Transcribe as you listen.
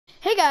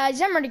Hey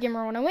guys, I'm Ready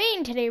Gamer 108,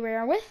 and today we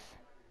are with...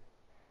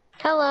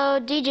 Hello,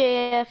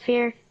 DJF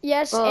here.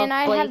 Yes, Well, and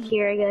I Blake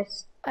here, I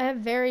guess. have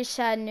very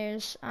sad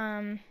news.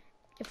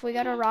 If we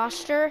got a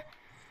roster,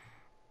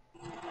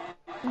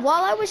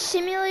 while I was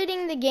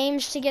simulating the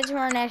games to get to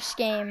our next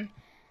game,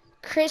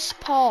 Chris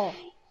Paul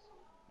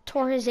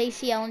tore his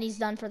ACL and he's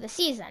done for the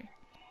season.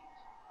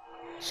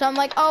 So I'm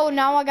like, oh,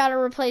 now I gotta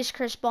replace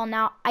Chris Paul.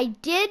 Now, I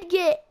did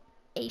get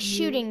a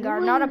shooting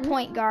guard, not a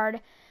point guard.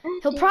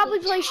 He'll probably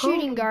play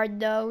shooting guard,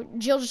 though.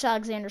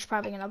 Gilgeous-Alexander's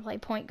probably gonna play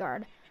point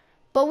guard.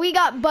 But we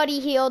got Buddy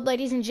Hield,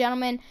 ladies and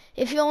gentlemen.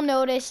 If you'll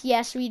notice,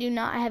 yes, we do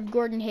not have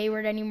Gordon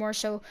Hayward anymore.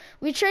 So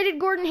we traded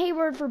Gordon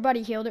Hayward for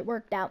Buddy Hield. It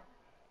worked out.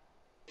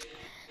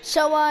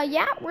 So,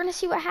 yeah, we're going to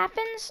see what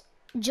happens.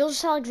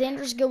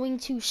 Gilgeous-Alexander's going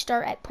to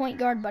start at point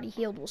guard. Buddy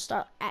Hield will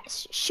start at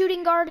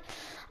shooting guard.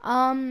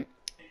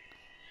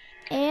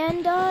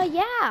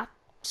 Yeah.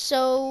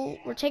 So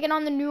we're taking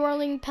on the New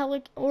Orleans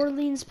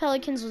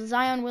Pelicans with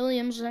Zion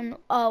Williamson.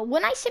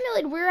 When I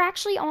simulated, we were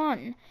actually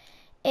on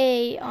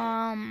a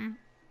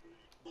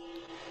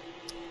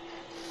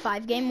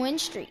 5-game win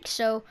streak.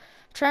 So I'm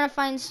trying to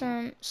find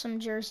some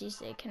jerseys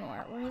they can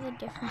wear. What are the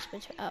difference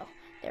between? Oh,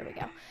 there we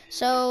go.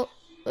 So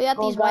we got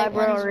these white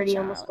we're ones. already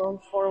almost going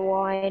 4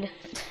 wide.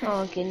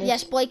 Oh goodness.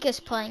 Yes, Blake is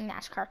playing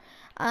NASCAR.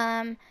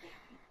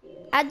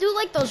 I do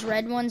like those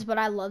red ones, but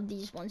I love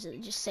these ones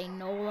that just say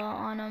NOLA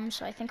on them.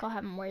 So I think I'll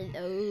have them wear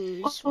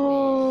those.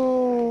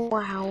 Oh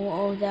wow!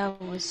 Oh, that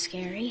was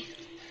scary.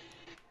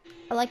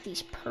 I like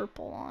these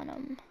purple on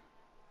them.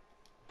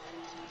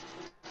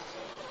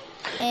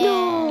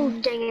 No,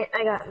 dang it!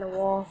 I got in the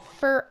wall.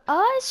 For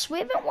us, we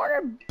haven't worn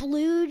our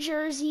blue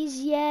jerseys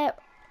yet,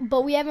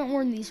 but we haven't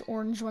worn these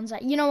orange ones.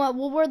 You know what?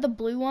 We'll wear the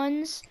blue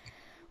ones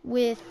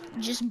with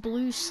just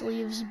blue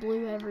sleeves,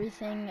 blue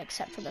everything,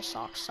 except for the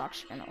socks.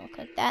 Socks are gonna look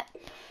like that.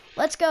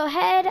 Let's go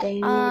ahead.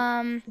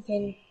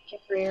 Again,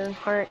 Jeffrey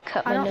Hart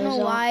cut my nose off. I don't know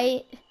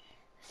why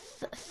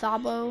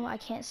Thabo, I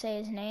can't say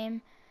his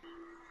name,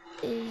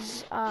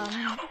 is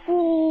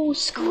Oh,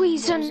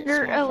 squeeze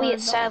under Elliott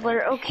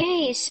Sadler.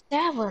 Okay,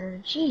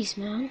 Sadler. Jeez,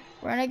 man.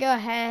 We're gonna go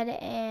ahead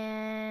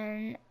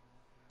and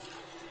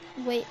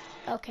wait.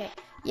 Okay,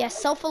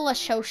 yes, Selfa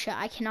Lashosha.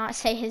 I cannot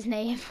say his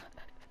name.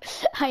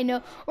 I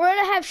know. We're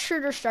gonna have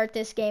Schroeder start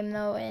this game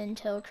though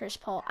until Chris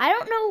Paul. I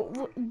don't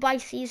know by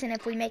season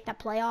if we make the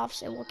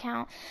playoffs it will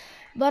count.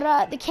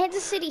 But the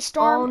Kansas City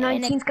Storm. Oh,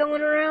 19's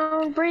going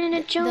around.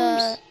 Brandon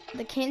Jones.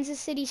 The Kansas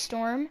City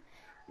Storm,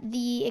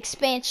 the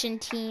expansion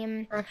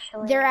team.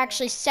 They're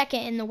actually second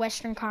in the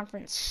Western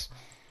Conference.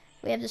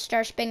 We have the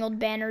Star Spangled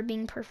Banner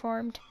being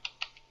performed.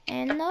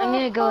 And I'm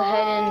gonna go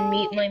ahead and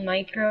mute my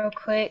mic real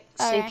quick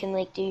so you can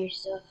like do your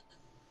stuff.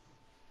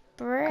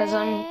 Because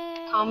I'm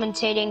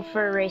commentating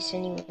for a race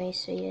anyway,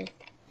 so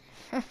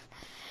yeah.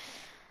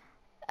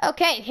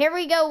 Okay, here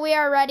we go. We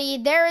are ready.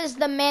 There is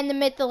the man, the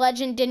myth, the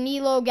legend,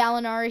 Danilo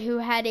Gallinari, who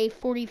had a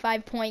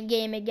 45-point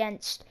game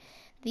against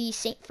the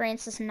St.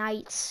 Francis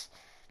Knights,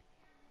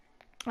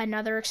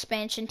 another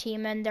expansion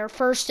team, and they're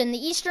first in the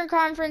Eastern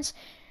Conference.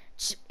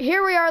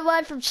 Here we are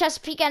live from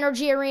Chesapeake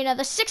Energy Arena.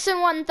 The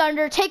 6-1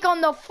 Thunder take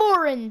on the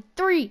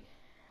 4-3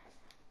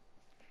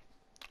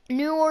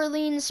 New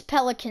Orleans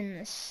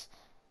Pelicans.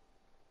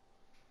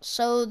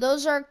 So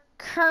those are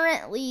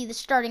currently the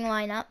starting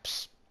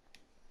lineups.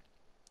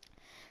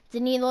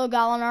 Danilo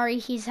Gallinari,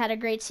 he's had a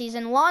great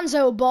season.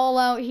 Lonzo Ball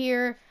out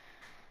here.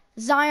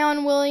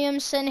 Zion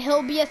Williamson,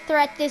 he'll be a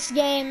threat this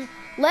game.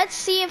 Let's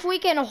see if we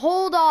can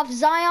hold off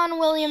Zion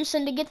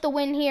Williamson to get the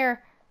win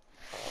here.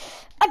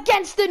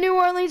 Against the New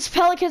Orleans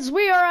Pelicans,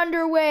 we are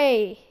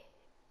underway.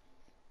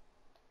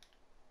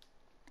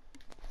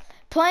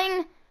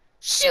 Playing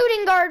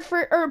shooting guard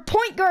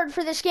point guard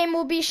for this game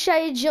will be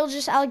Shai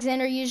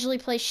Gilgeous-Alexander. Usually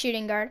plays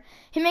shooting guard.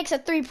 He makes a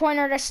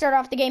 3-pointer to start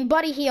off the game.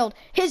 Buddy Hield,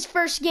 his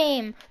first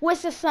game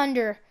with the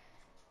Thunder.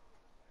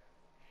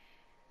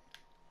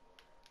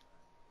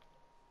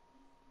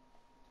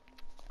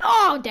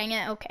 Oh, dang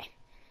it. Okay.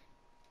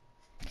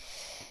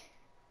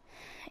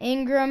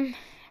 Ingram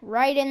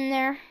right in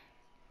there,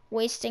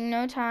 wasting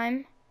no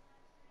time.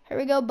 Here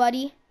we go,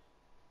 Buddy.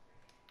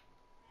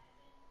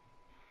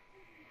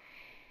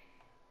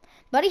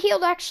 Buddy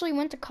Hield actually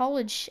went to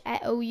college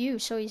at OU,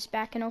 so he's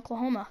back in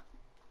Oklahoma.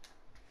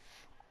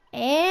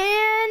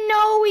 And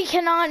no, we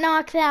cannot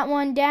knock that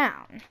one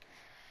down.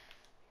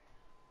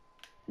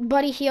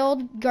 Buddy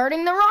Hield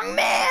guarding the wrong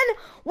man.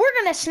 We're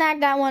going to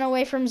snag that one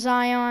away from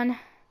Zion.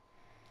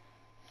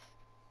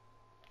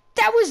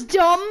 That was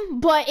dumb,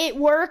 but it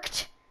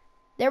worked.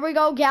 There we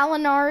go,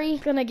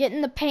 Gallinari going to get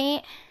in the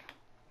paint,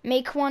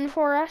 make one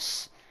for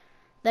us.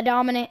 The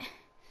dominant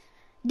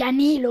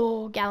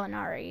Danilo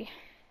Gallinari.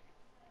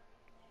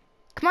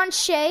 Come on,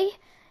 Shea.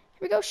 Here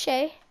we go,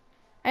 Shea.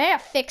 I need to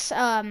fix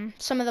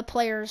some of the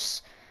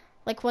players,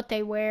 like what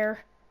they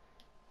wear.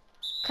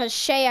 Because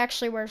Shea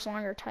actually wears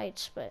longer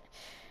tights, but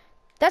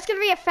that's going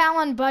to be a foul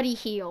on Buddy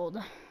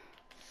Hield.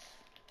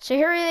 So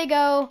here they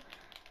go.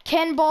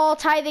 Can Ball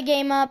tie the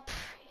game up?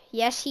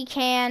 Yes, he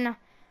can.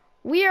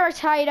 We are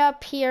tied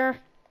up here.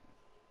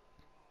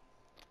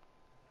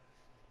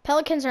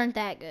 Pelicans aren't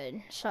that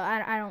good, so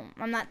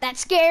I'm not that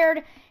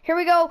scared. Here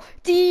we go.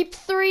 Deep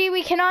three.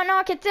 We cannot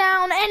knock it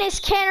down.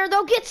 Enes Kanter,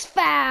 though, gets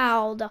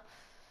fouled.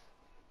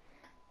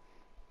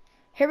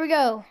 Here we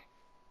go.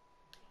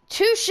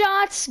 2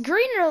 shots.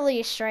 Green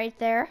release right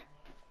there.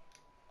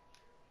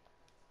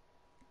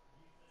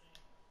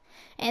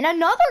 And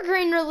another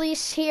green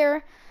release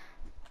here.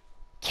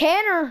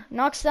 Kanter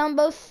knocks down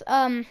both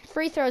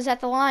free throws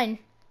at the line.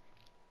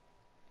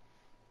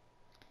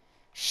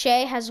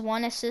 Shea has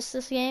 1 assist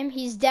this game.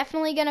 He's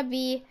definitely going to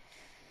be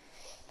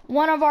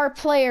one of our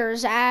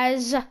players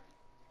as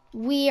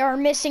we are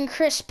missing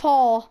Chris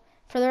Paul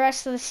for the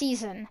rest of the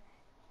season.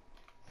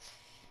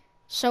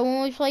 So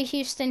when we play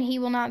Houston, he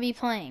will not be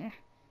playing.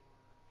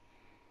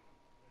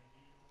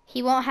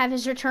 He won't have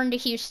his return to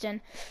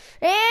Houston.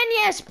 And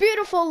yes,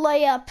 beautiful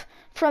layup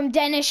from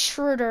Dennis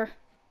Schroeder.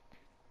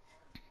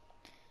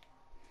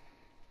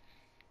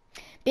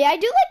 But yeah, I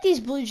do like these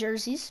blue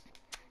jerseys.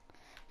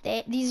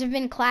 These have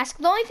been classic.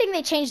 The only thing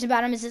they changed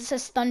about them is it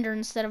says Thunder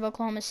instead of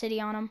Oklahoma City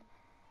on them.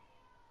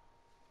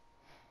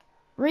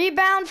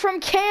 Rebound from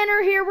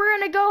Kanter here. We're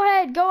going to go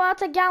ahead. Go out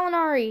to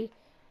Gallinari.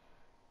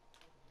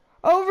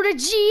 Over to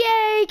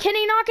GA. Can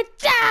he knock it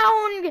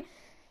down?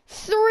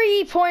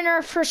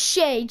 3-pointer for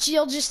Shea.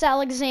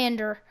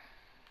 Gilgeous-Alexander.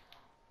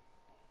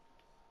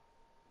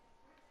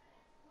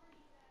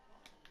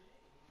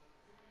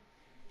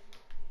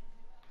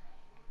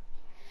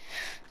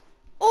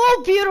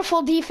 Oh,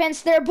 beautiful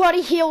defense there.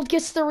 Buddy Hield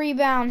gets the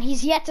rebound.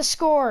 He's yet to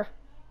score.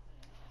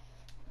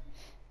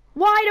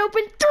 Wide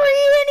open 3,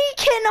 and he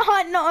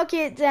cannot knock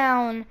it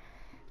down.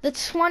 The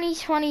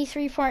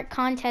 2023 point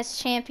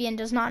contest champion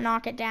does not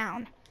knock it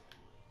down.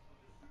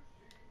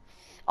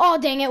 Oh,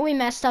 dang it. We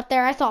messed up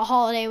there. I thought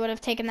Holiday would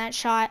have taken that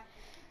shot.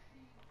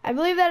 I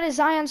believe that is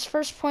Zion's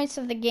first points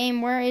of the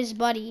game. Where is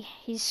Buddy?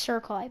 He's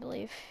circle, I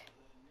believe.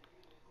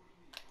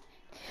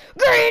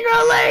 Green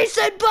release,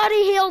 and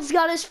Buddy Hield's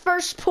got his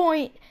first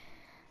point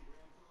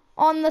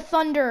on the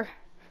Thunder.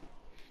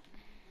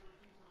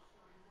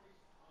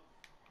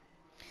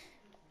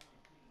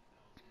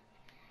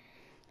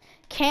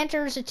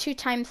 Kanter's a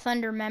 2-time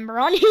Thunder member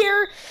on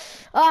here.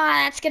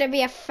 That's going to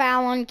be a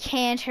foul on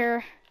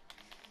Kanter.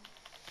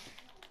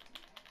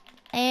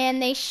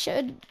 And they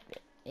should,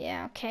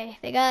 yeah, okay.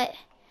 They got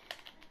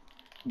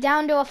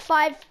down to a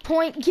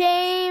 5-point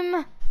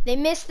game. They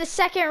missed the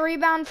second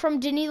rebound from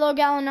Danilo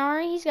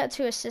Gallinari. He's got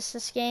 2 assists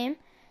this game,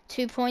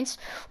 2 points.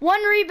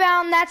 1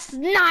 rebound, that's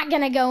not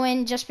going to go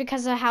in just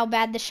because of how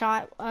bad the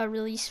shot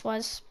release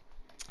was.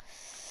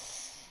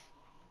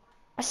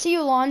 I see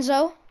you,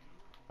 Lonzo.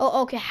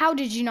 Oh, okay, how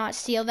did you not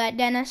steal that,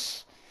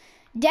 Dennis?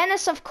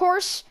 Dennis, of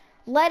course,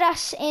 led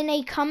us in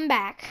a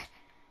comeback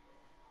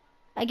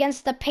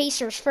against the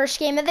Pacers. First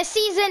game of the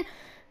season.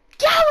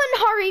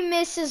 Gallinari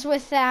misses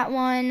with that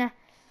one.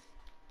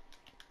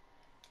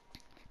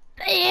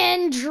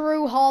 And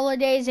Drew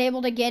Holiday is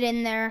able to get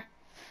in there.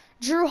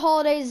 Drew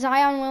Holiday,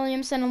 Zion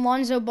Williamson, and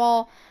Lonzo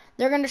Ball.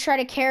 They're going to try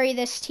to carry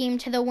this team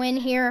to the win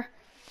here.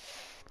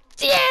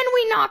 And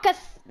we knock a...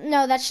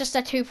 no, that's just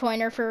a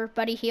 2-pointer for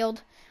Buddy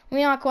Hield.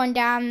 We knock one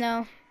down,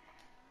 though.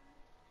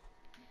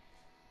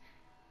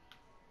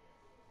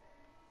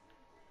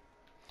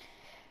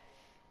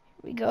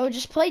 Here we go.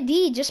 Just play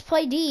D. Just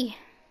play D.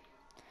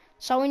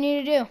 That's all we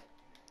need to do.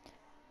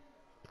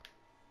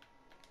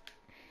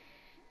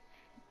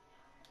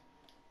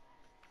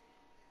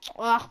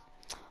 Well,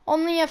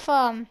 only if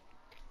Kanter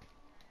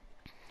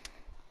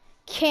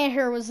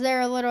was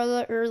there a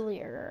little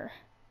earlier.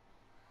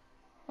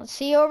 Let's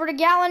see, over to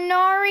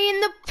Gallinari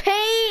in the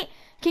paint.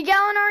 Can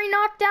Gallinari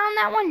knock down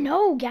that one?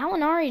 No,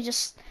 Gallinari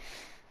just...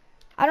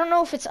 I don't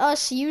know if it's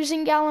us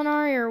using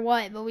Gallinari or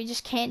what, but we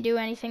just can't do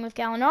anything with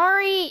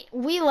Gallinari.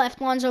 We left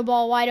Lonzo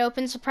Ball wide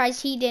open.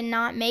 Surprised he did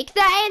not make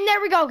that. And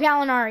there we go,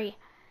 Gallinari.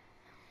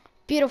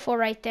 Beautiful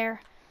right there.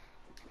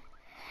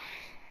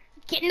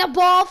 Getting the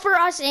ball for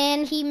us,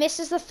 and he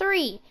misses the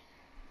 3.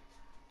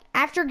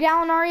 After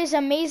Gallinari's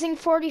amazing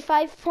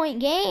 45-point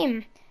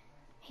game,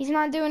 he's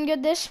not doing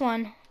good this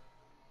one.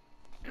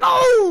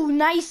 Oh,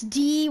 nice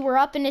D. We're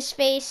up in his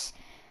face.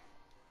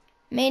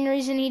 Main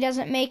reason he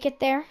doesn't make it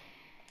there.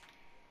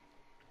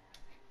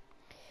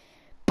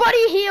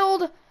 Buddy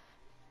Hield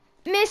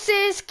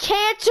misses.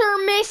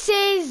 Kanter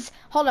misses.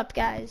 Hold up,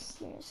 guys.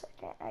 Give me a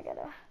second. I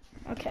gotta...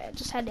 okay, I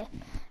just had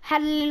a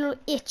little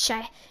itch.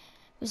 It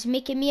was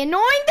making me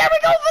annoying. There we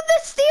go for the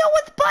steal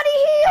with Buddy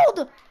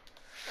Hield.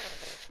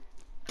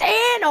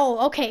 And,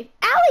 oh, okay.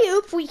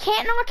 Alley-oop, we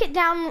can't knock it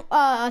down,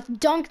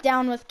 dunk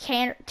down with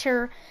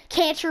Kanter,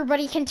 but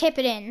he can tip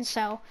it in,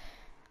 so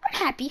I'm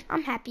happy.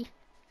 I'm happy.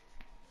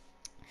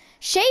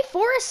 Shea,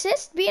 4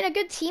 assists, being a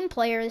good team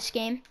player this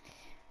game.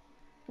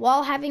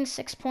 While having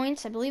 6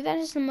 points, I believe that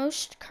is the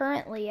most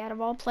currently out of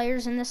all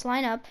players in this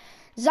lineup.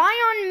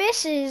 Zion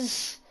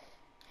misses.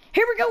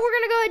 Here we go. We're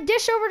going to go ahead,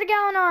 dish over to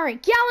Gallinari.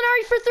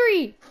 Gallinari for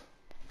 3.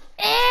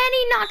 And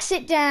he knocks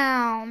it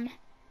down.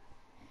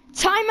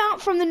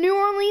 Timeout from the New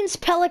Orleans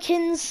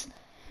Pelicans.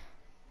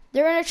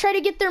 They're going to try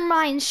to get their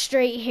minds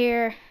straight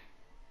here.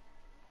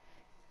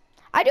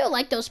 I do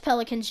like those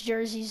Pelicans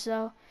jerseys,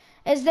 though.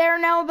 as they're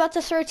now about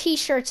to throw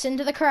t-shirts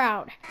into the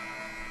crowd.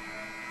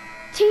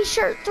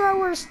 T-shirt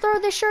throwers, throw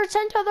the shirts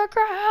into the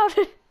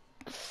crowd.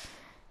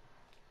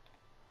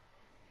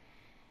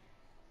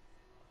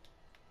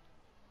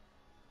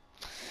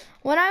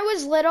 When I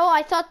was little,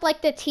 I thought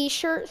like the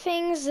t-shirt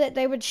things that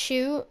they would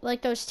shoot,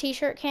 like those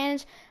t-shirt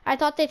cannons, I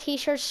thought the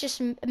t-shirts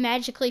just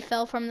magically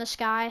fell from the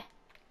sky.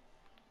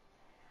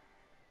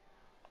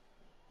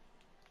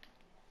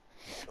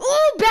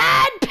 Ooh,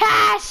 bad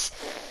pass!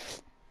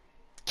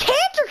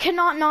 Cantor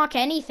cannot knock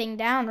anything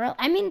down, really.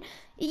 I mean,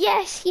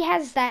 yes, he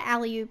has that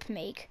alley-oop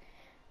make.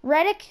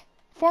 Reddick,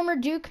 former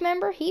Duke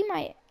member, he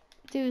might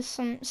do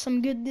some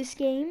good this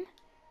game.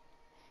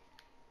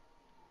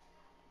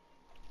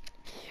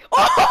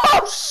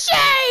 Oh,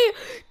 Shea!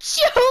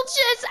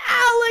 Gilgeous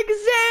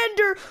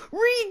Alexander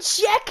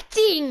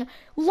rejecting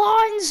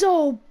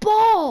Lonzo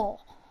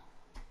Ball.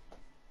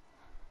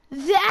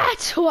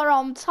 That's what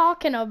I'm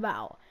talking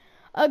about.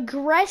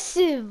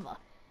 Aggressive.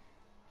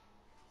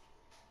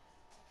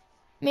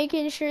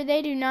 Making sure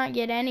they do not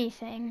get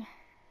anything.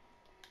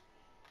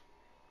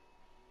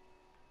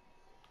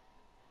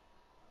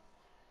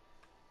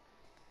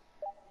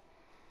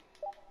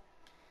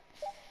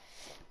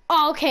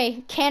 Oh,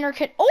 okay, Cantor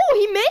could, oh,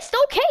 he missed.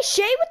 Okay,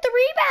 Shea with the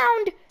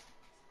rebound.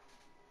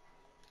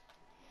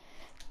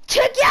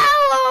 To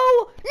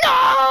Gallo.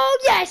 No,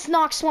 yes,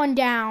 knocks one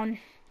down.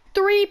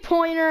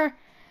 3-pointer,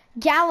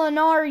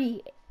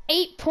 Gallinari,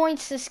 8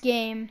 points this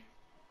game.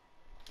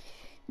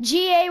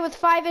 GA with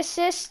 5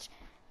 assists,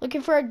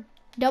 looking for a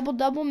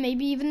double-double,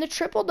 maybe even the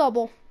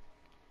triple-double.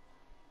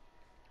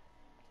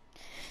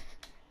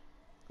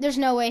 There's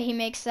no way he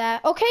makes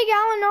that. Okay,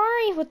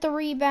 Gallinari with the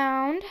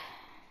rebound.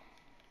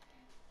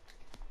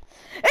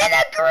 And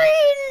a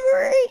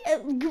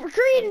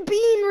green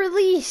bean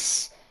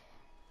release.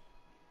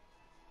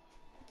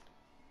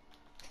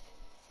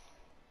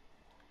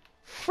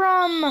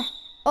 From,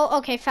 oh,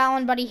 okay,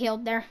 Fallon, but he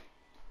healed there.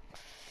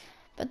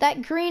 But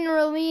that green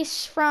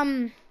release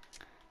from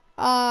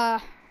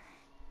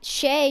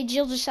Shea,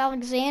 Gilgeous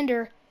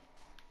Alexander.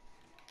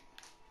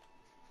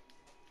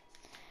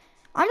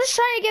 I'm just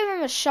trying to give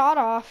him a shot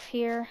off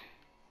here.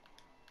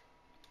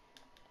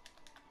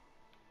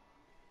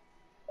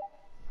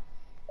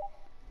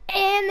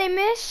 And they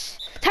miss.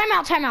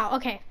 Timeout, timeout,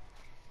 okay.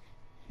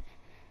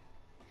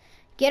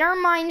 Get our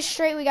minds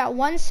straight. We got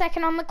 1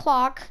 second on the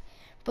clock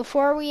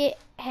before we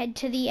head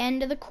to the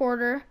end of the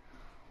quarter.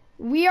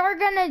 We are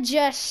gonna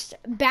just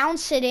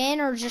bounce it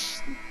in or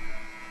just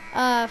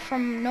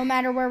from no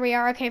matter where we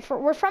are. Okay,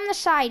 we're from the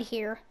side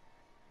here.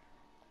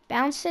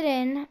 Bounce it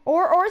in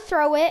or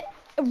throw it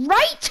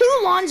right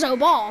to Lonzo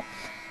Ball.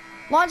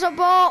 Lonzo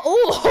Ball,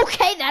 oh,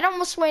 okay, that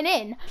almost went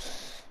in.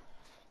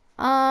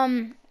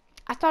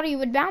 I thought he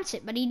would bounce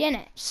it, but he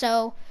didn't.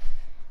 So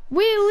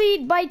we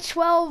lead by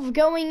 12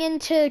 going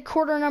into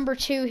quarter number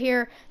 2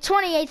 here.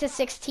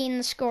 28-16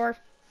 the score.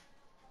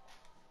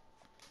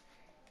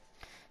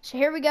 So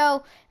here we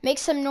go. Make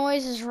some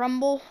noise as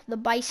Rumble, the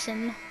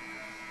Bison,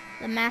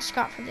 the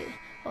mascot for the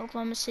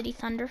Oklahoma City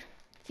Thunder.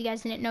 If you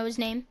guys didn't know his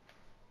name.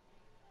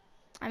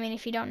 I mean,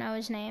 if you don't know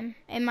his name.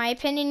 In my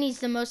opinion, he's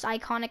the most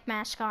iconic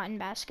mascot in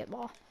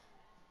basketball.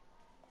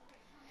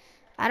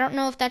 I don't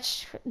know if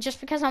that's just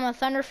because I'm a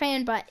Thunder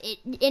fan, but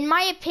in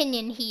my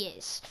opinion, he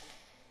is.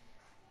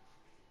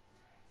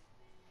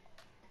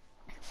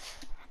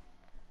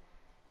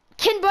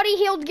 Can Buddy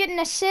Hield get an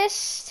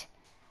assist?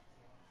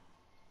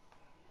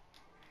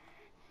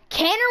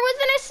 Cantor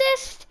with an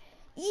assist?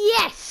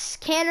 Yes!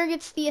 Cantor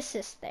gets the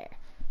assist there.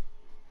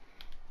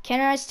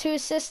 Cantor has 2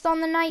 assists on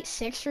the night,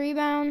 6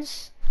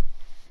 rebounds.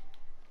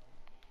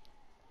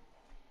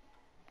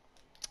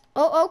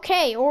 Oh,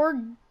 okay,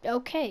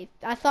 okay.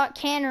 I thought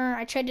Cantor,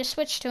 I tried to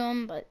switch to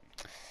him, but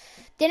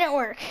didn't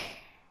work.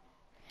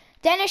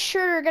 Dennis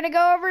Schroeder, gonna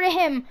go over to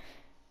him.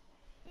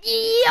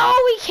 Yo,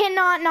 we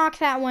cannot knock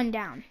that one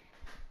down.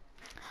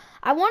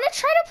 I want to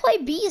try to play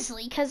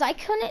Beasley, because I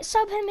couldn't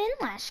sub him in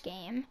last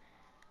game.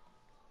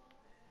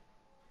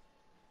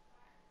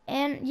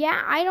 And,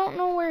 yeah, I don't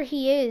know where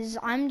he is.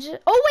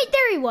 Oh, wait,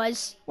 there he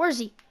was. Where's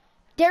he?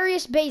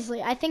 Darius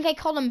Baisley. I think I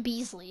called him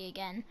Beasley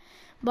again.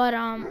 But,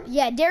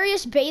 yeah,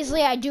 Darius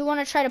Baisley, I do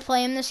want to try to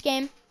play him this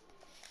game.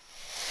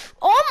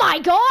 Oh, my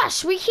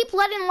gosh. We keep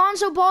letting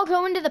Lonzo Ball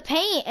go into the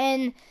paint,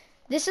 and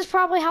this is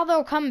probably how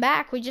they'll come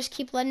back. We just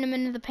keep letting him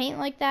into the paint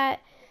like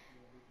that.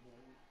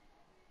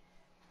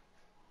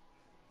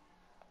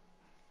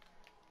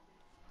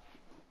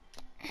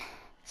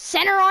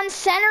 Center on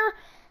center,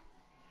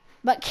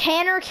 but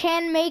Cantor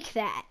can make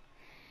that.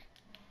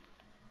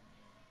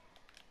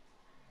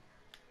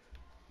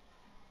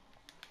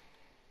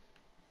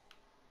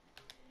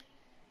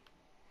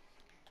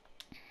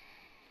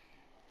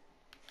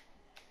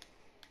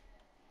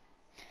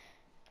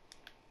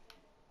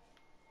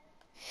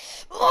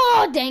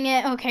 Oh, dang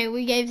it. Okay,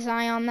 we gave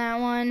Zion that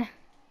one.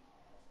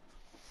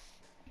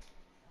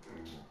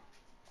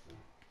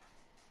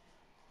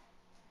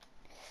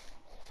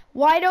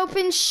 Wide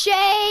open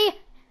Shea.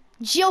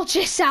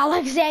 Gilgeous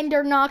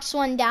Alexander knocks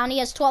one down. He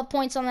has 12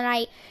 points on the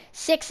night,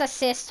 6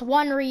 assists,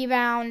 1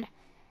 rebound.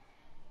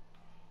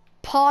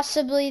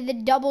 possibly the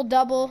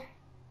double-double.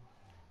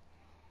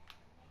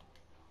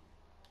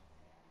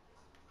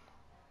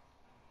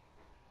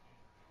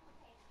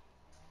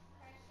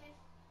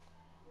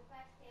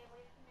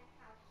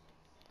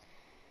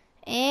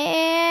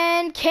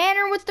 And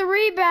Canner with the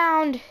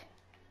rebound.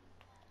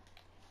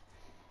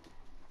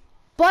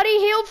 Buddy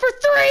Hield for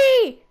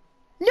 3.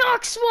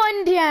 Knocks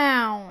one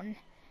down.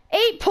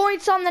 8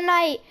 points on the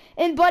night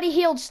in Buddy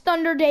Hield's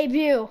Thunder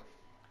debut.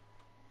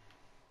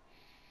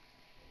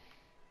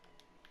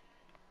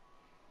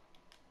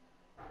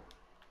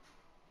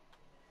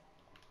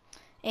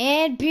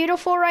 And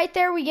beautiful right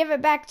there. We give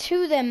it back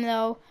to them,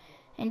 though.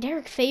 And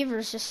Derek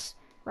Favors just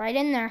right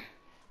in there.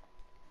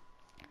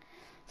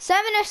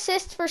 7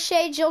 assists for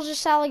Shai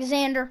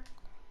Gilgeous-Alexander.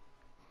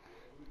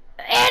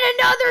 And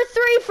another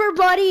 3 for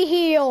Buddy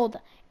Hield.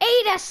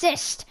 8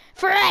 assists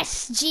for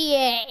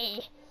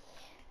SGA.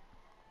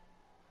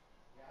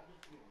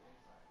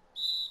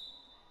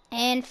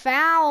 And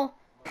foul.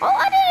 Oh,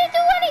 I didn't do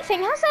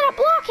anything. How's that a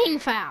blocking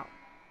foul?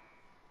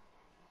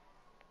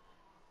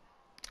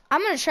 I'm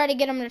going to try to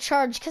get him to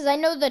charge because I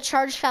know the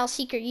charge foul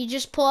secret. You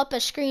just pull up a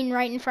screen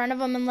right in front of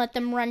them and let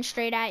them run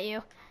straight at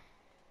you.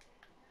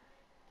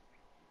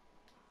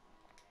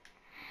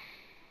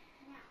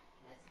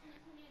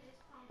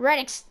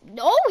 Reddick's,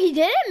 oh, he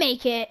didn't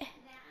make it.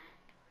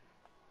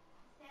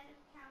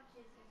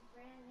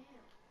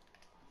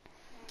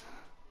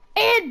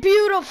 And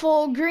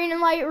beautiful green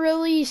and light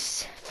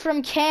release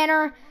from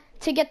Canner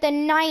to get the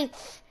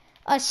 9th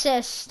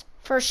assist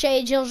for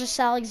Shai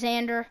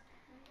Gilgeous-Alexander.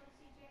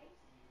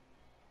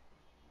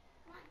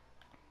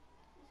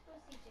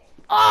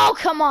 Oh,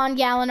 come on,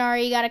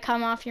 Gallinari. You got to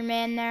come off your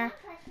man there.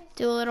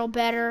 Do a little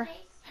better.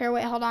 Here,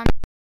 wait, hold on.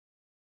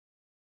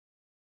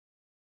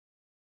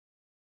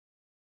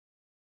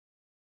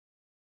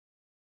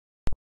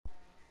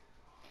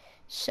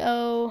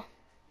 So,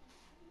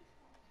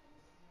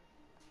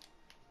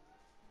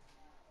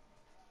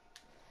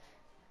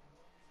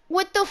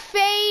 with the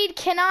fade,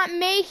 cannot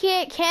make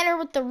it. Canner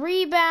with the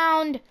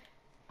rebound.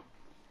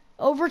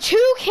 Over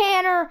to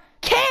Canner.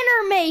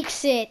 Canner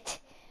makes it.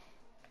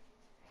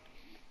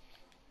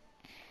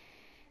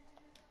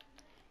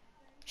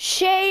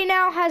 Shai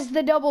now has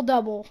the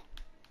double-double.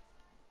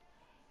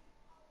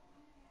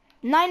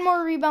 9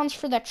 more rebounds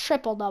for the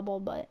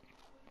triple-double, but...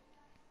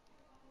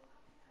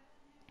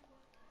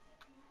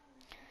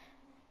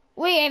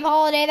 We gave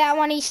Holiday that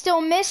one. He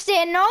still missed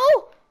it. No?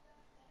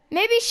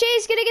 Maybe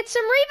Shai's going to get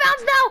some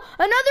rebounds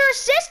now. Another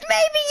assist,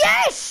 maybe?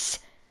 Yes!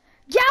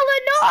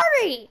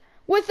 Gallinari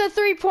with a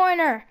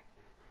 3-pointer.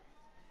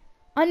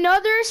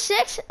 Another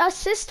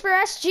assist for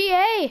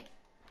SGA.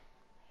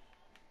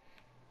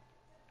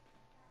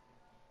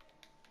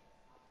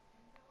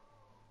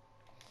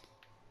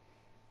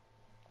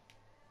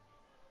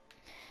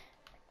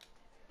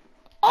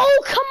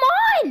 Oh,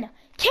 come on!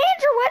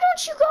 Kendra, why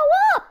don't you go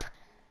up?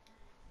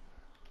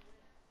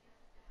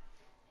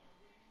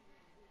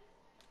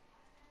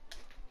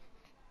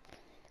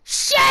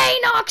 Shai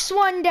knocks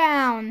one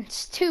down.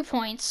 It's 2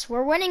 points.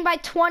 We're winning by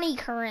 20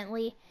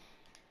 currently.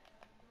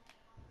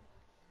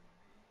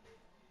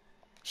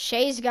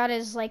 Shai's got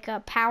his, like,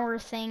 a power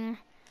thing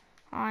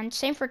on.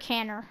 Same for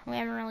Canner. We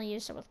haven't really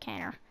used it with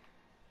Canner.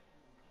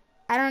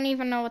 I don't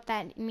even know what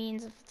that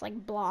means, if it's,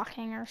 like,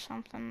 blocking or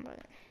something, but...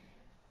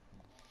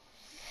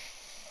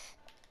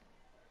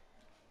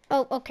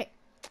 Oh, okay.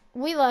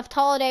 We left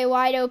Holiday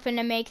wide open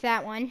to make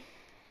that one.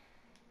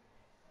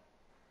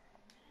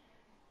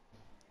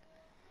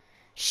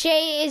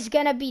 Shai is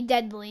gonna be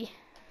deadly.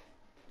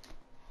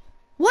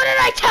 What did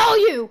I tell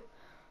you?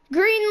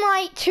 Green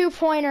light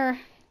 2-pointer.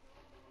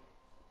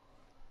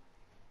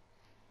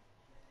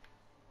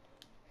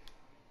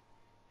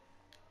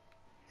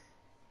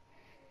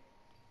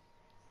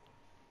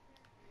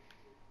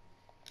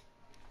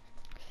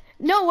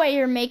 No way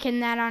you're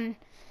making that on...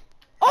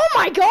 Oh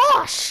my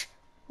gosh!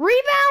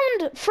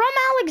 Rebound from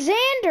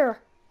Alexander.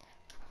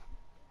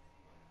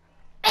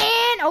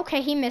 And,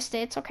 okay, he missed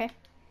it. It's okay.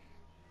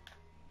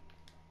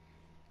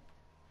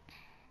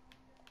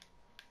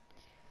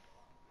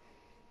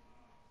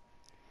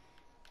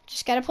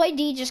 Just gotta play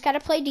D. Just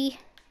gotta play D.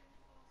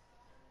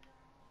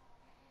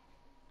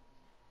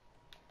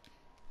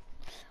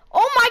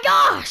 Oh my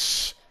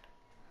gosh!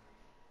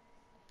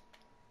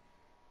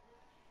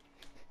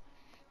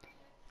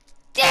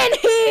 Den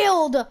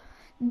Healed!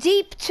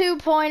 Deep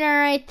 2-pointer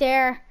right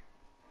there.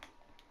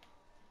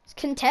 It's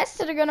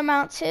contested a good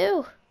amount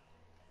too.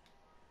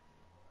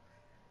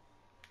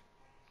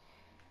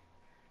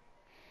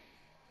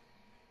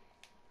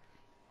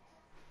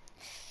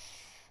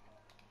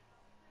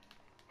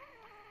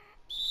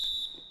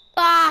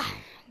 Ah,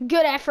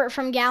 good effort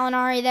from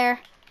Gallinari there.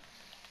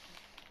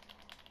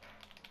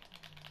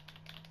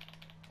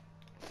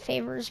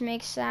 Favors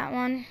makes that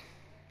one.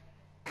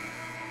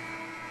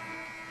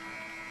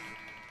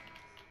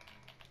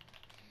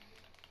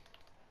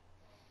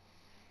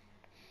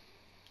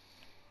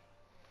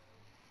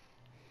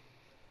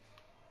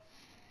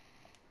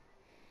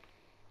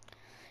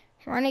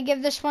 We're gonna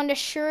give this one to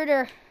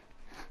Schroeder.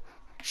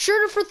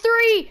 Schroeder for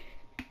 3.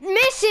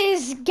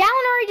 Misses.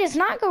 Gallinari does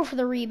not go for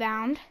the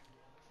rebound.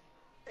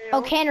 Oh,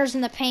 Nope. Canner's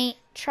in the paint.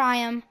 Try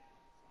him.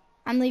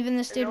 I'm leaving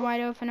this dude Nope.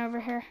 wide open over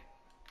here.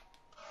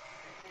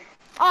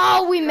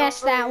 Oh, we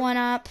messed that one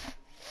up.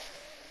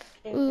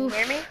 Can you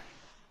hear me?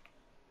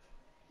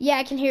 Yeah,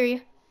 I can hear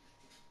you.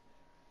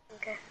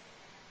 Okay.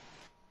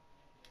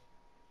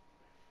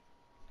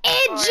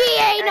 And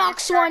GA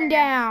knocks one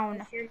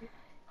down.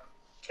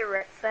 To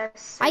Rickfest,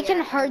 so I can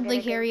hardly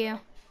hear you.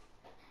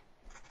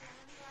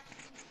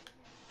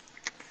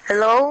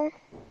 Hello?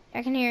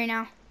 I can hear you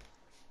now.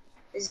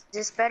 Is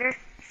this better?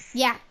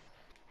 Yeah.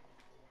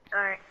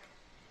 Alright.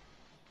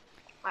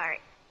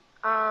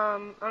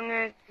 I'm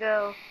gonna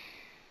go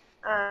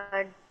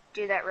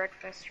do that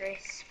Rickfest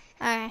race.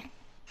 Alright.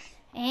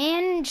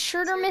 And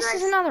Schroeder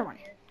misses another one.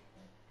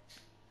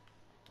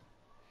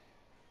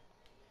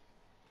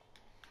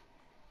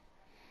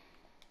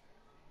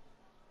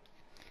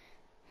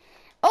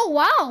 Oh,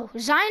 wow.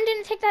 Zion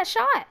didn't take that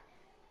shot.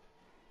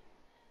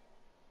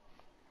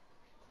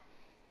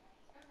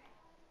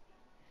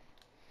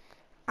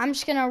 I'm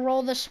just going to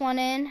roll this one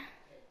in.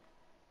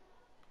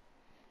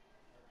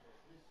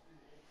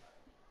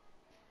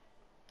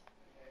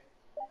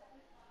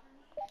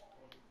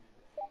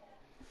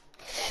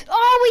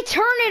 Oh, we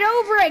turn it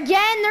over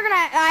again. They're going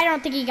to... I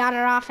don't think he got it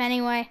off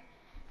anyway.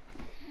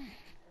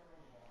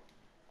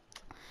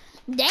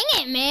 Dang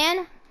it,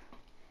 man.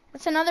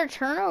 That's another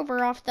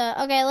turnover off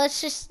the... Okay, let's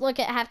just look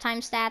at halftime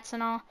stats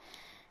and all.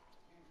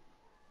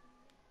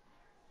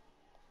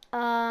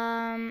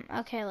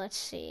 Okay, let's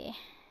see.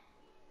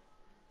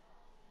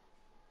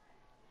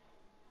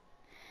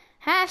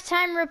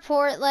 Halftime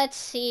report, let's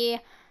see.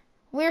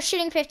 We're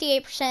shooting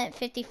 58%,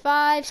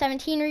 55,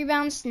 17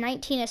 rebounds,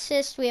 19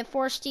 assists. We have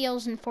 4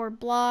 steals and 4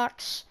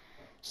 blocks.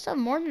 Still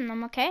more than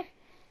them, okay.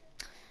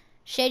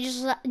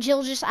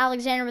 Gilgeous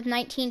Alexander with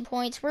 19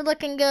 points. We're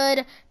looking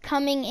good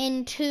coming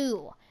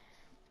into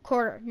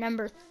quarter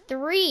number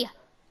 3.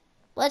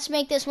 Let's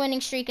make this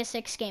winning streak a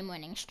 6-game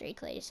winning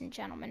streak, ladies and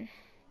gentlemen.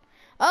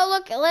 Oh,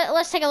 look,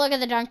 let's take a look at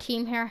the dunk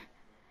team here.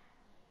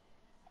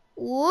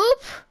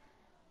 Whoop.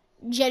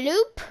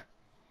 Jaloop.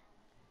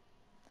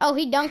 Oh,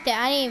 he dunked it.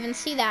 I didn't even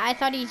see that. I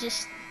thought he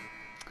just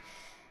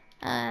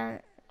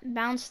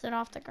bounced it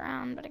off the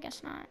ground, but I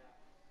guess not.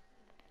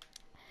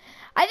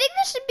 I think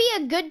this would be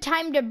a good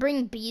time to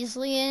bring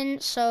Beasley in,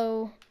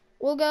 so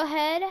we'll go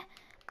ahead.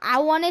 I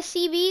want to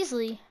see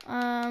Beasley.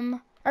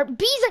 Or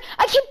Beasley.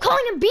 I keep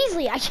calling him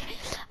Beasley. I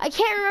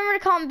can't remember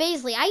to call him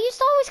Beasley. I used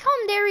to always call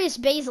him Darius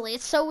Beasley.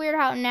 It's so weird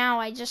how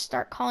now I just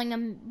start calling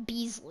him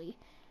Beasley.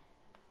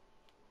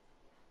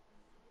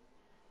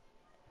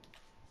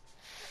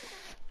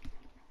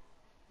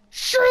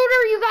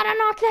 Schroeder, you gotta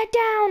knock that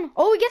down.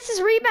 Oh, he gets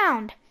his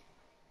rebound.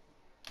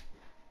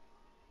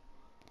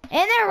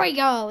 And there we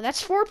go.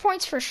 That's 4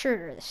 points for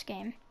Schroeder this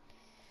game.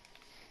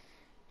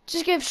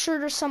 Just give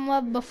Schroeder some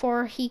love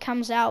before he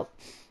comes out.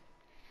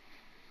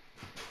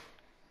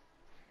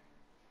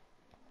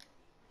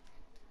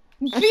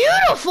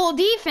 Beautiful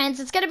defense.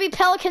 It's going to be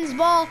Pelicans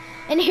ball.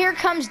 And here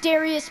comes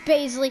Darius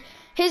Beasley.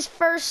 His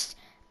first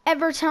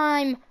ever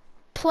time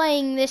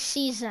playing this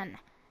season.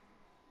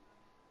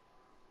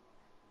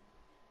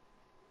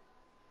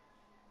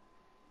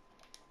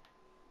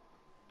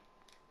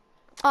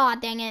 Aw,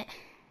 dang it.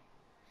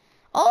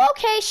 Oh,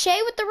 okay,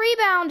 Shea with the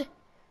rebound.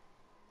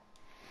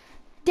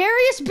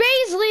 Darius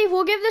Beasley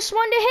will give this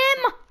one to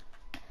him.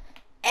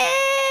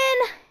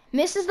 And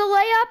misses the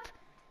layup.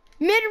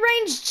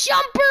 Mid-range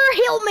jumper,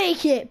 he'll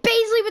make it.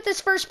 Beasley with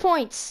his first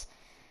points.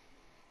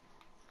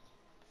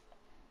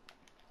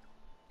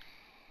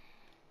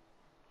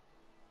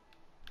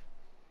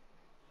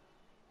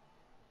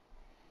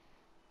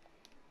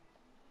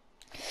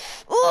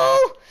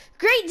 Oh,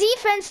 great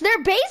defense there.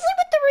 Beasley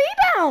with the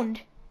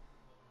rebound.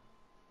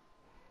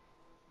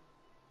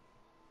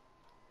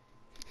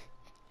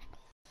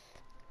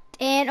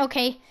 And,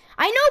 okay,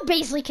 I know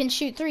Beasley can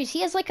shoot threes.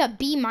 He has like a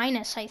B-,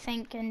 I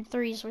think, in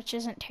threes, which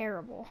isn't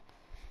terrible.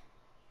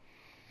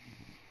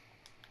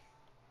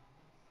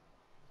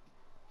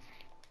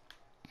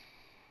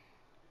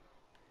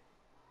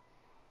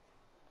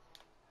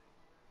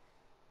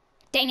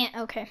 Dang it,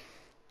 okay.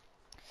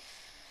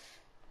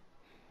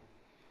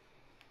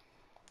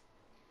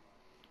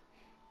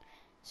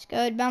 It's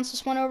good. Bounce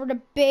this one over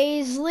to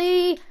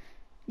Beasley.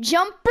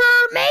 Jumper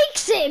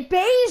makes it.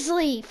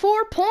 Beasley,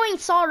 4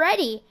 points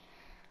already.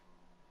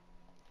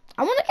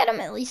 I want to get him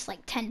at least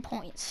like 10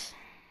 points.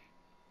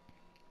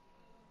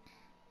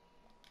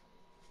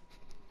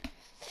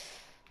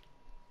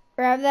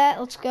 Grab that.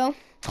 Let's go.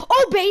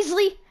 Oh,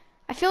 Beasley.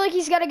 I feel like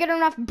he's got a good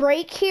enough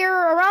break here.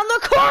 Around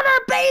the corner.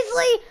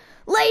 Beasley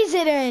lays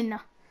it in.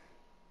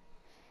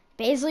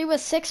 Beasley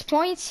with 6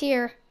 points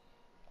here.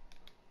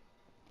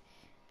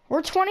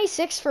 We're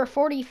 26 for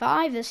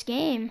 45 this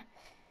game.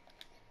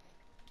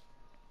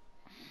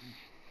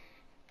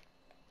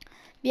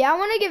 Yeah, I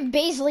want to give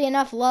Beasley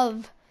enough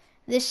love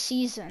this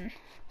season.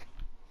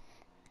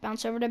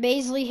 Bounce over to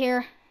Beasley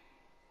here.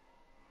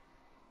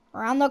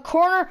 Around the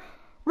corner.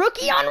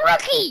 Rookie on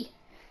rookie.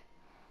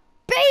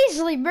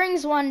 Beasley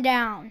brings one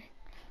down.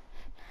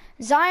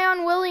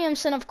 Zion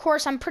Williamson, of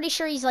course, I'm pretty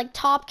sure he's like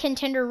top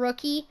contender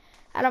rookie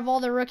out of all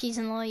the rookies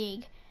in the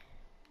league.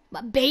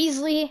 But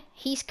Baisley,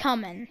 he's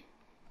coming.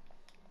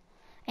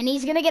 And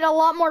he's going to get a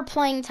lot more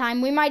playing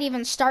time. We might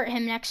even start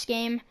him next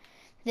game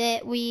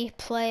that we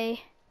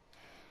play.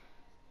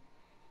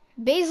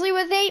 Baisley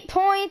with 8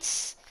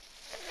 points.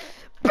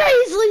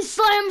 Baisley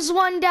slams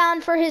one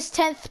down for his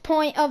 10th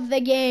point of the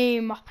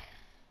game.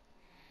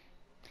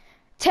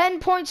 10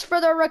 points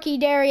for the rookie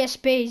Darius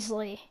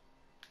Baisley.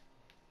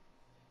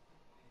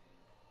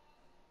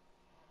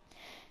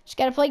 Just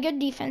got to play good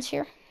defense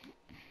here.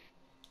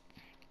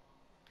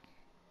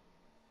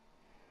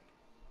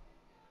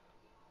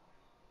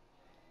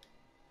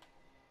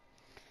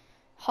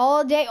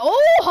 Holiday.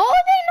 Oh,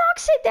 Holiday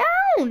knocks it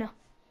down.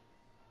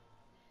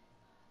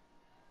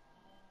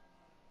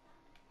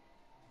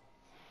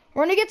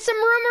 We're going to get some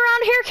room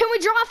around here. Can we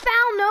draw a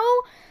foul?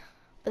 No.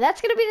 But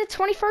that's going to be the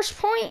 21st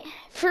point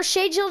for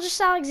Shai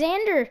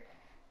Gilgeous-Alexander.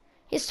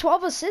 He has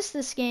 12 assists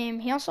this game.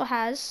 He also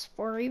has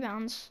 4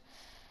 rebounds.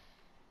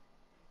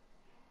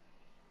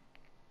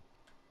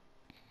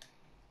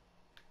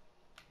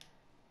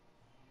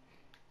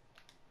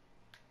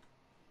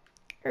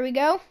 Here we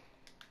go.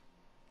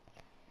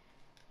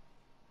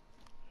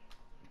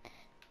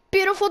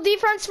 Beautiful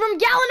defense from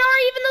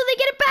Gallinari, even though they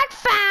get it back.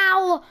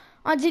 Foul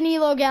on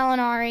Danilo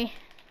Gallinari.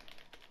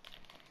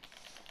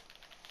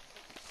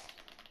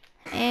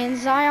 And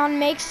Zion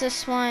makes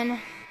this one.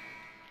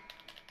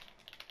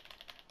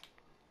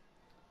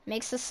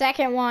 Makes the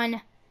second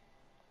one.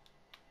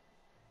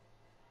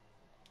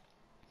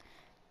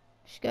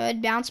 It's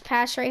good. Bounce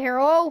pass right here.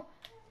 Oh.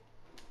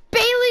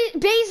 Baisley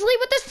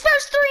with his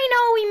first 3.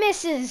 No, he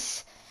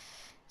misses.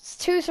 It's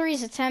 2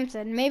 threes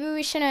attempted. Maybe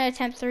we shouldn't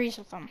attempt threes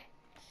with them.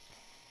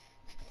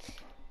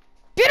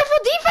 Beautiful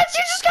defense.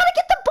 You just got to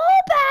get the ball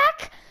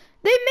back.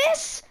 They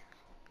miss.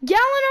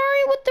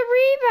 Gallinari with the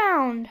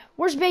rebound.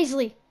 Where's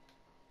Baisley?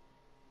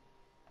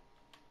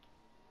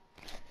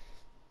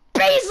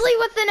 Baisley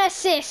with an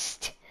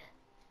assist.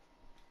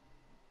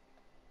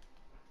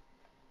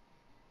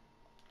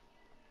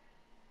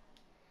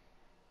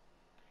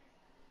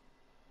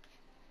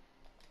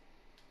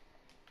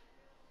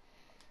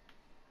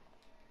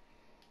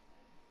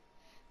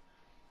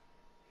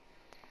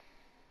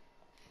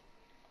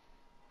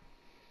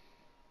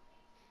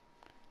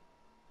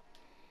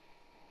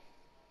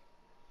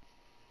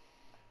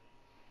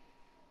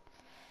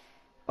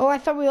 Oh, I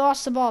thought we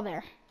lost the ball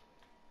there.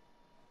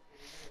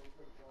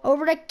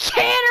 Over to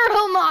Canner,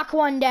 he'll knock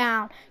one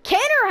down.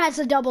 Canner has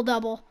a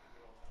double-double.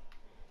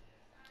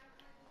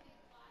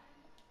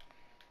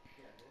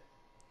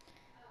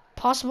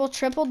 Possible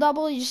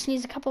triple-double, he just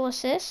needs a couple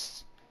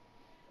assists.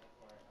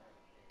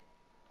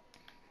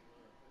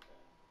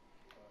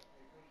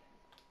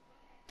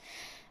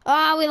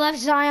 Ah, we left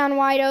Zion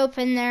wide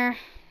open there.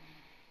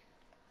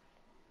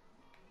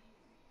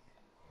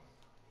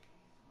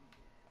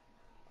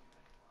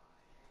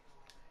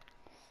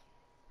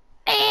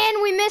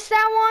 And we missed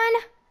that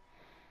one.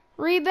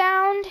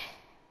 Rebound.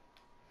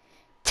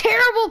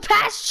 Terrible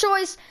pass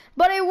choice,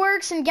 but it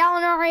works, and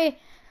Gallinari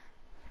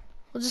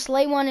will just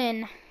lay one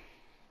in.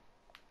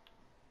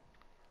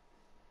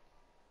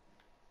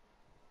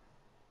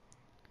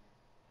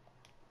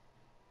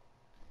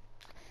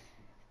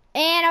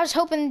 And I was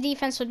hoping the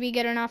defense would be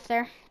good enough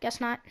there. Guess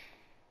not.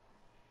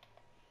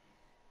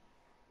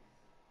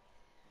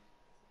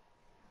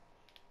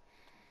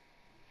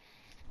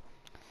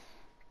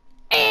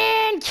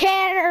 And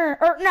Canner,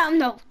 or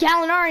no,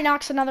 Gallinari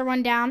knocks another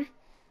one down.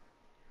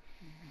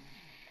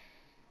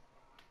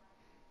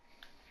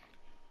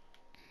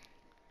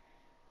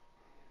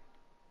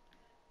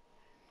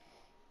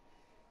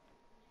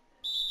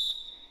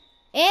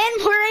 And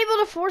we're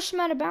able to force him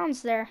out of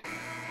bounds there.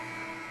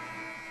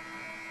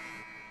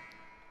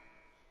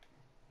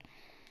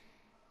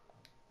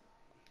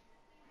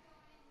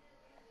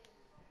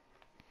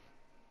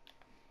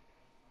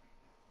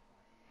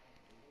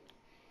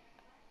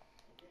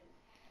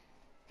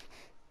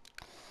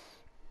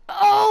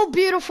 Oh,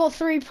 beautiful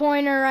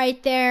three-pointer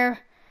right there.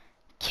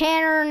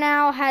 Canner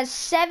now has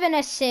 7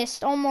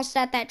 assists, almost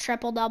at that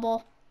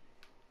triple-double.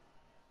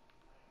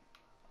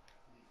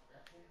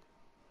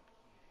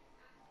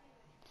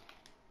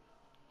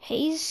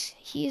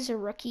 He's a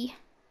rookie.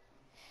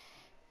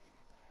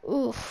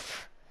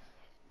 Oof.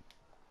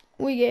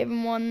 We gave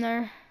him one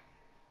there.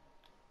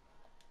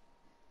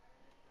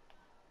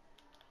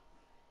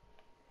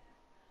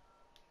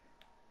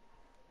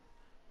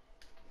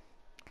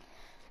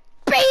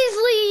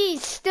 Baisley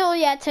still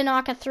yet to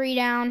knock a 3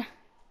 down.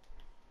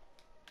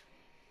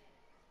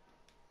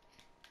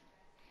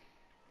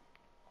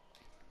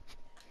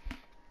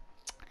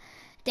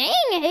 Dang,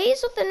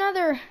 Hayes with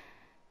another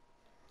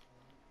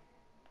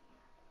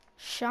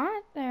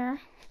shot there.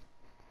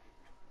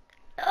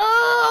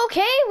 Oh,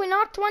 okay, we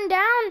knocked one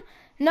down.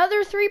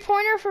 Another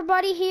 3-pointer for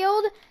Buddy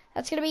Hield.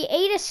 That's going to be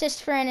 8 assists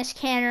for Enes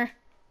Kanter.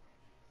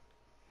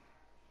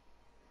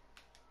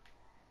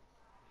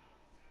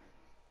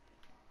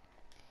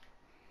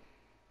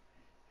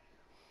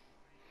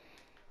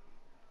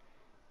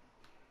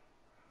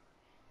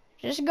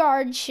 Just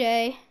guard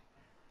Shea.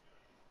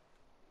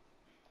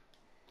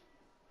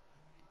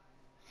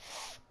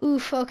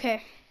 Oof,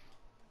 okay.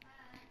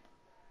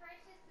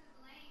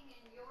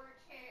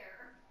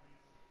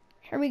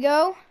 Here we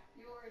go.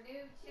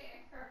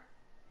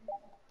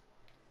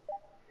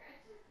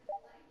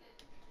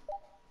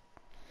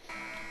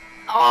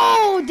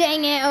 Oh,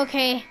 dang it.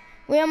 Okay.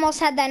 We almost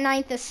had that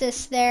 9th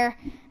assist there.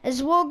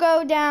 As we'll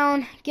go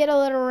down, get a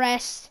little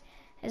rest.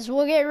 As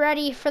we'll get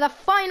ready for the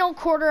final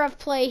quarter of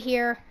play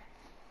here.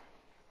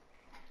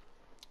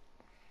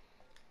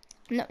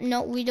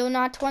 No, we do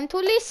not want to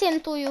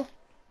listen to you.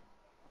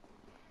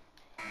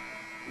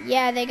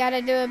 Yeah, they got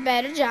to do a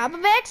better job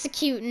of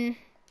executing.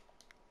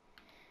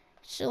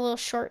 Just a little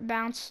short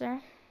bounce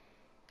there.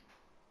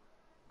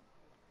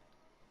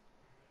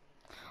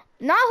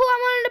 Not who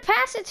I wanted to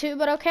pass it to,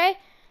 but okay.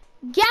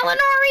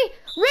 Gallinari,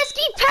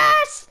 risky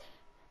pass!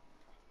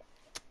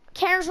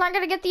 Kanner's not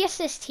going to get the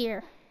assist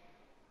here.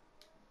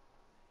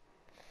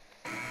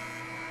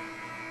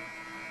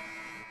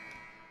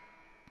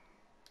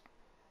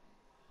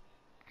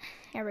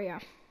 Here we go.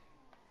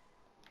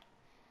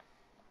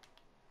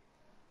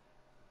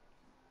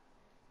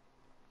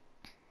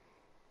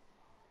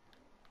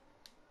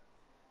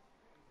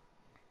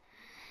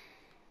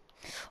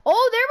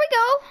 Oh, there we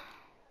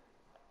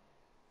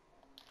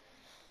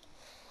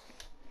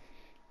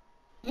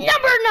go.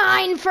 Number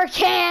 9 for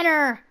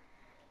Kanner.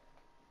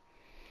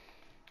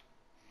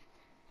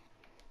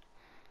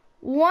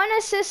 1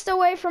 assist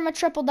away from a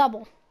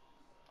triple-double.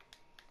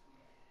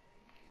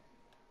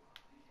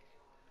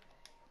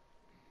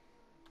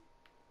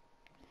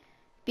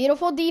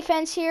 Beautiful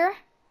defense here.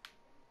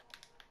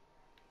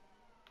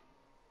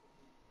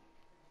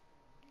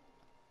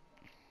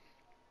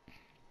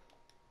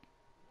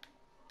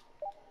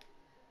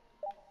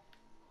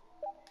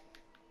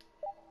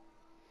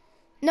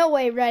 No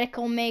way Redick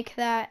will make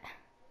that.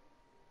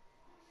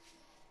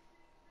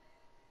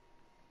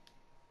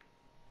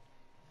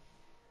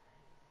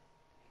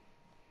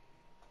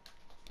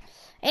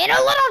 And a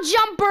little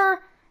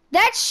jumper.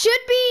 That should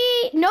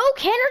be... No,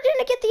 Kanner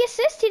didn't get the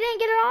assist. He didn't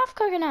get it off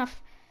quick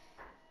enough.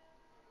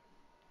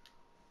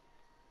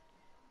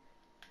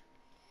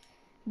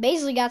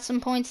 Baisley got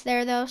some points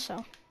there, though,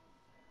 so...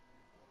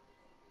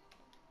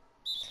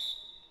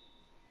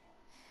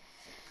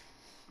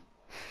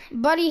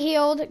 Buddy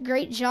Hield,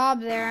 great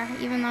job there,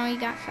 even though he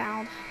got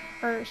fouled.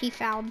 Or he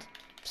fouled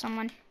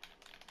someone.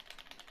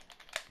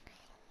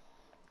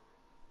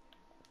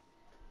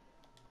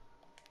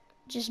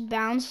 Just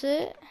bounce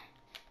it.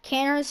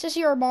 Kanner, this is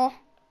your ball.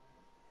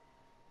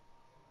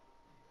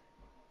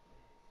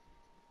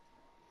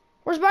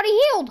 Where's Buddy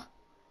Hield?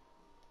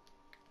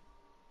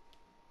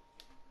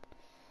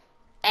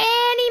 And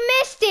he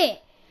missed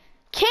it.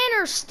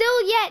 Kanner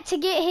still yet to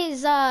get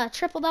his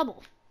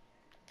triple-double.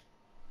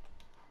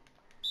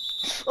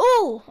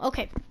 Ooh,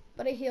 okay.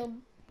 Buddy Hield.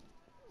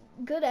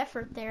 Good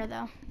effort there,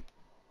 though.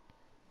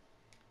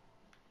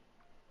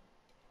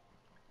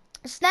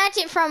 Snatch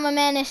it from him,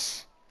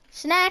 Ennis.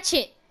 Snatch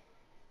it.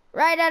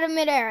 Right out of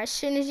midair as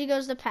soon as he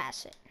goes to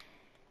pass it.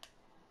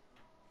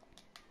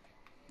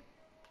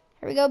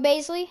 Here we go,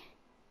 Baisley.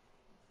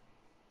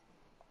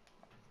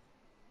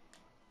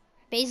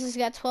 Baisley's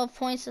got 12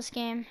 points this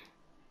game.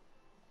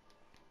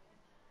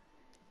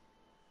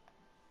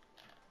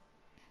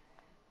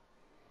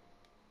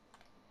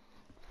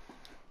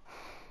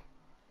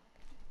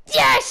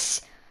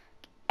 Yes!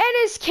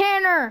 Ennis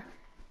Kanner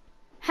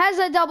has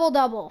a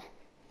double-double.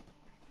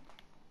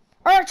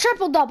 Or a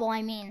triple-double,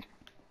 I mean.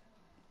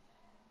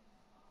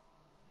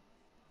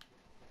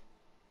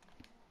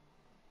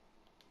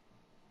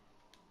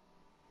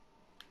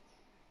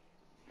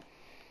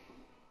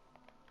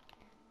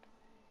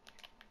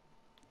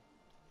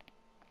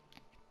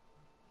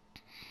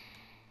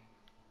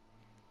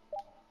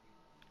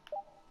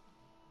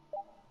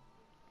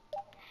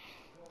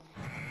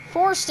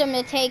 Forced him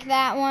to take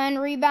that one.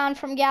 Rebound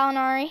from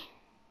Gallinari.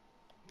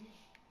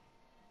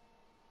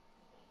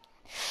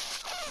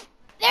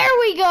 There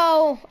we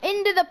go.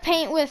 Into the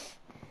paint with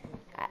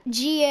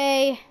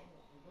GA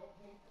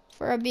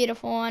for a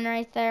beautiful one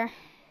right there.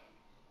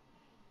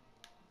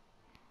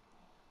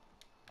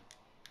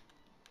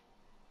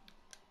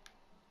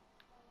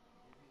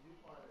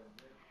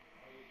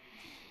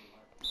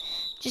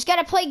 Just got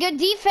to play good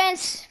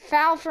defense.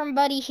 Foul from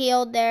Buddy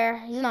Hield there.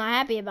 He's not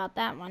happy about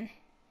that one.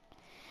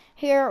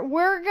 Here,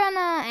 we're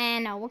gonna,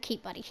 and no, we'll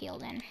keep Buddy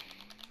Hield in.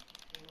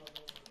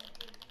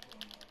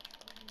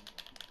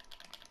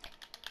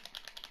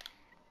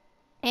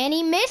 And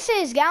he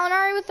misses.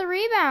 Gallinari with the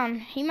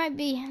rebound. He might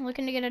be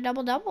looking to get a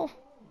double-double.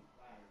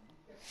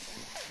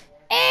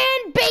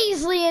 And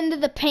Baisley into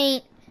the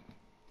paint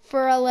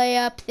for a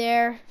layup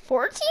there.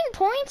 14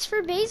 points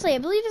for Baisley. I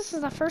believe this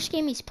is the first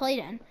game he's played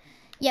in.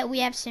 Yeah, we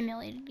have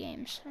simulated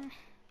games. So.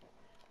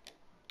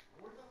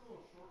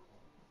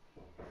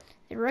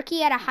 The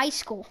rookie out of high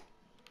school.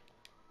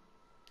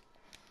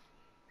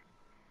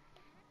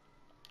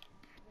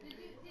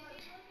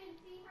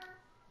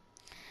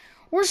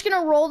 We're just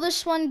going to roll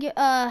this one,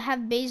 have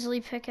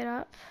Baisley pick it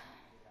up.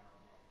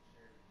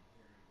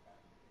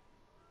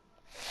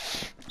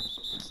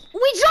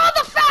 we draw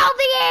the foul,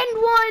 the end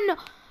one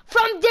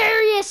from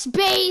Darius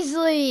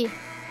Baisley.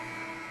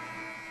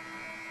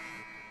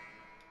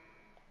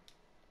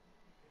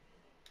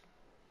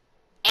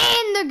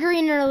 And the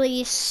green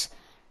release.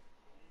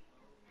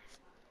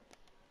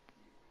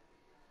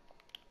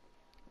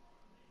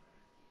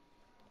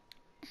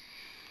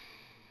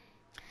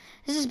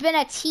 This has been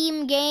a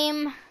team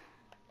game.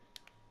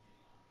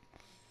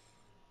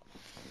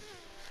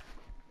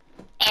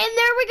 And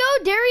there we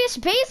go. Darius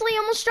Baisley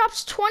almost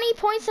drops 20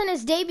 points in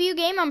his debut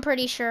game, I'm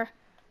pretty sure.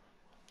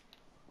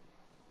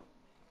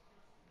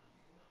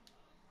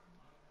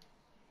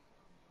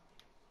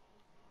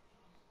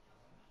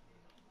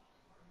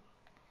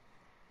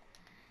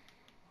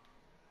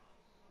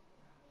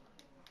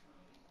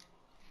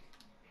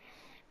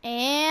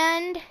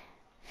 And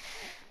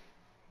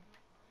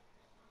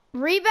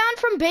rebound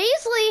from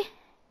Baisley.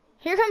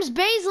 Here comes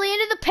Baisley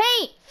into the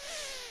paint.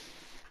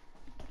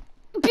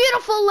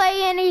 Beautiful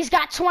lay-in. He's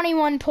got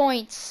 21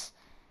 points.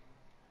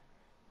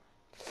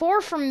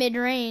 4 from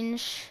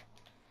mid-range.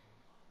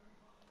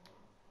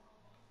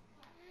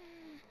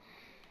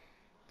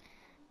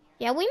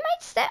 Yeah, we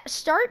might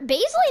start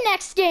Baisley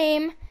next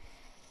game.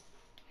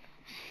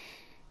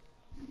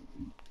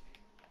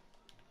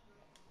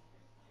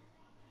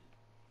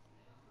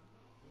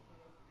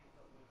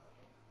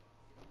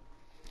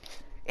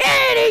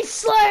 And he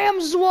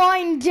slams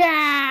one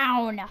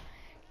down.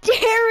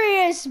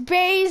 Darius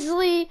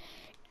Baisley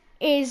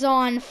is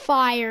on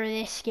fire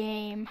this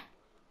game.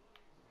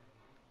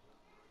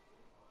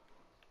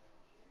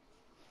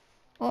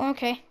 Oh,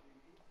 okay.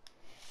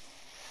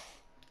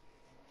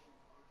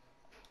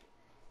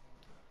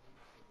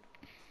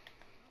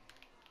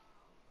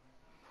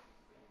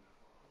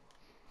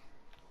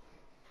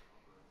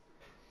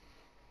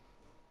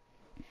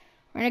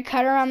 We're gonna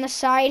cut her on the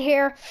side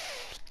here.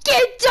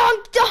 Get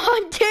dunked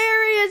on,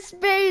 Darius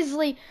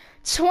Baisley.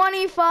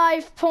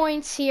 25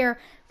 points here.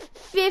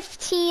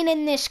 15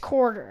 in this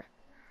quarter.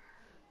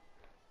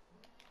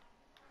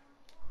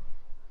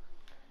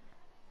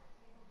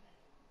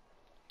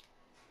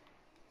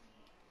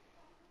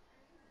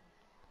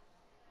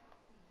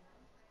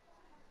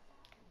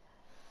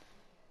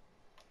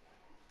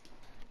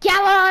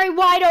 Gallinari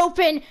wide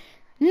open.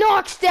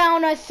 Knocks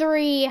down a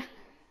 3.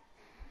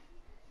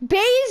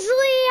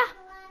 Baisley.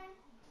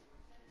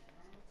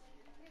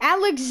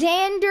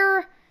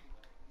 Alexander.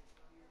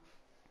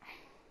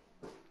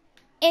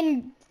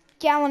 And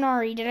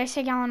Gallinari. Did I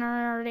say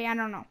Gallinari already? I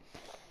don't know.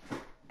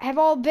 Have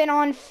all been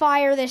on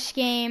fire this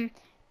game.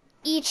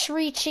 Each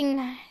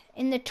reaching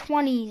in the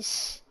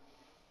 20s.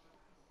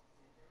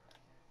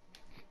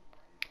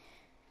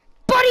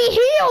 Buddy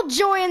Hield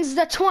joins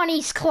the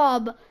 20s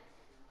club.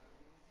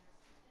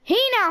 He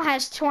now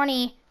has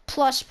 20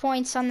 plus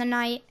points on the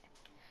night.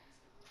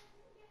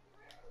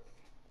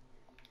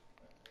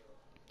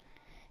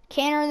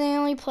 Canner the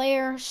only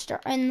player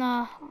in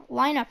the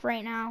lineup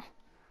right now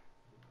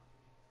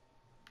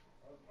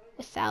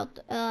without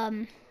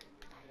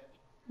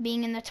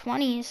being in the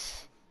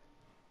 20s.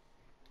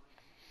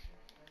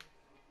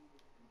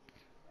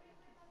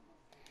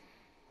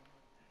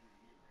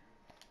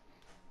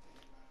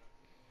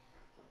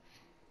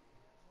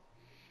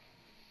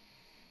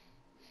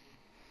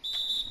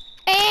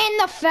 And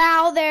the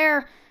foul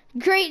there.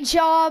 Great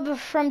job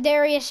from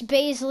Darius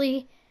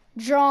Baisley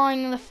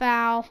drawing the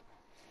foul.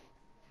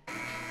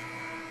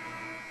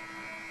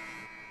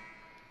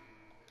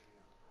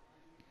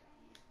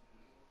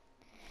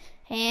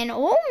 And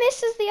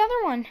misses the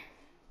other one.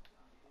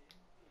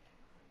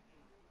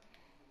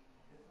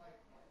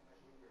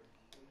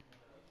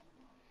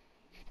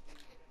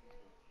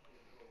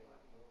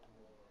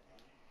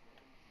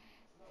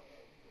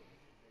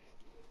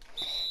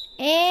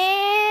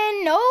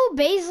 And no,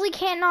 Baisley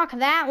can't knock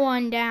that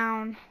one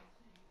down.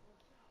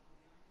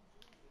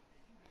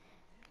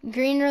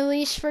 Green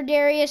release for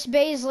Darius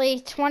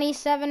Baisley,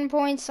 27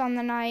 points on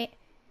the night.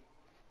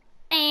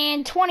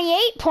 And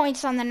 28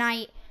 points on the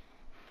night.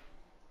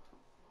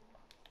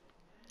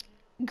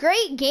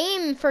 Great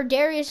game for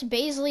Darius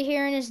Baisley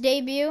here in his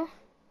debut.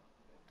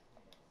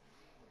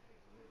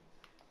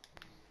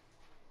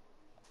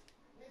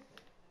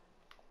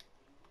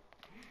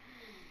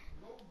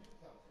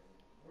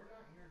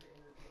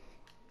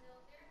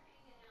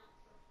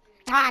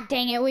 Ah,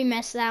 dang it, we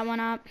messed that one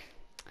up.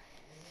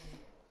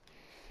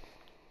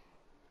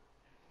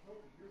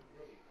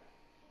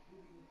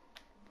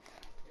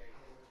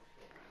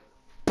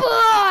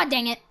 Ah,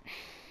 dang it.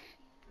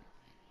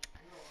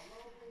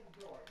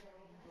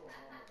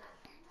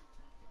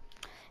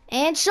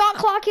 And shot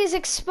clock is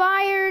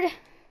expired.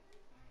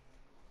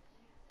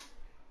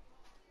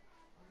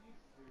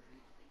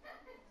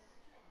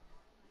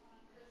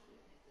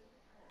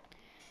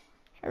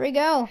 Here we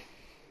go.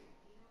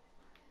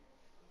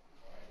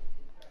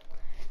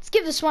 Let's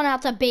give this one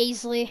out to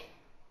Baisley.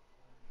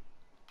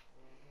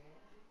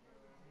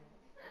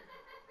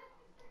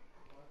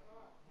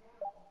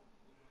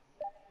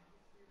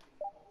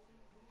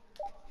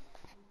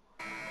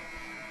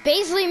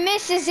 Baisley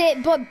misses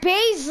it, but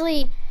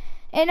Baisley,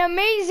 an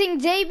amazing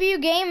debut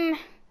game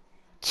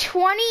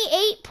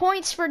 28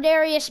 points for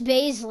Darius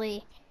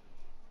Baisley.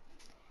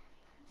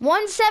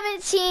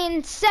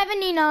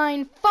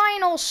 117-79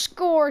 final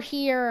score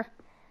here.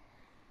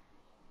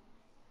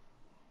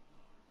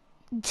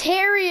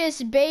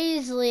 Darius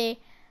Baisley,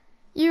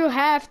 you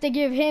have to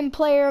give him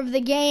player of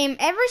the game.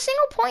 Every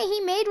single point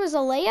he made was a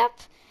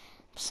layup,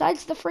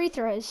 besides the free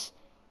throws.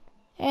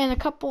 And a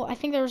couple, I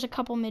think there was a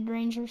couple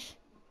mid-rangers.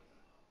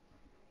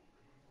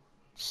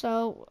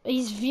 So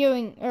he's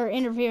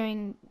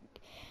interviewing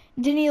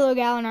Danilo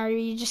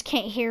Gallinari. You just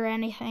can't hear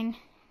anything.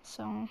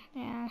 So,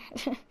 yeah.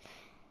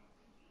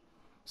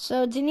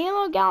 So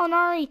Danilo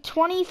Gallinari,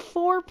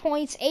 24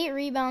 points, 8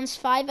 rebounds,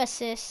 5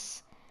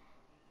 assists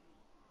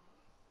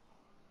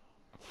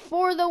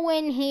for the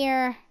win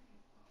here.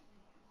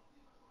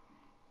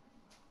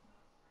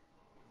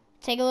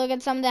 Take a look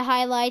at some of the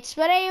highlights.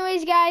 But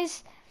anyways,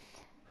 guys,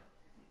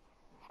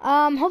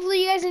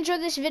 hopefully you guys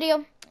enjoyed this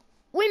video.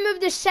 We moved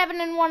to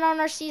 7-1 on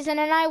our season,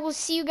 and I will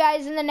see you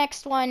guys in the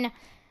next one,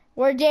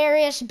 where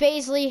Darius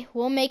Baisley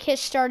will make his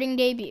starting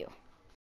debut.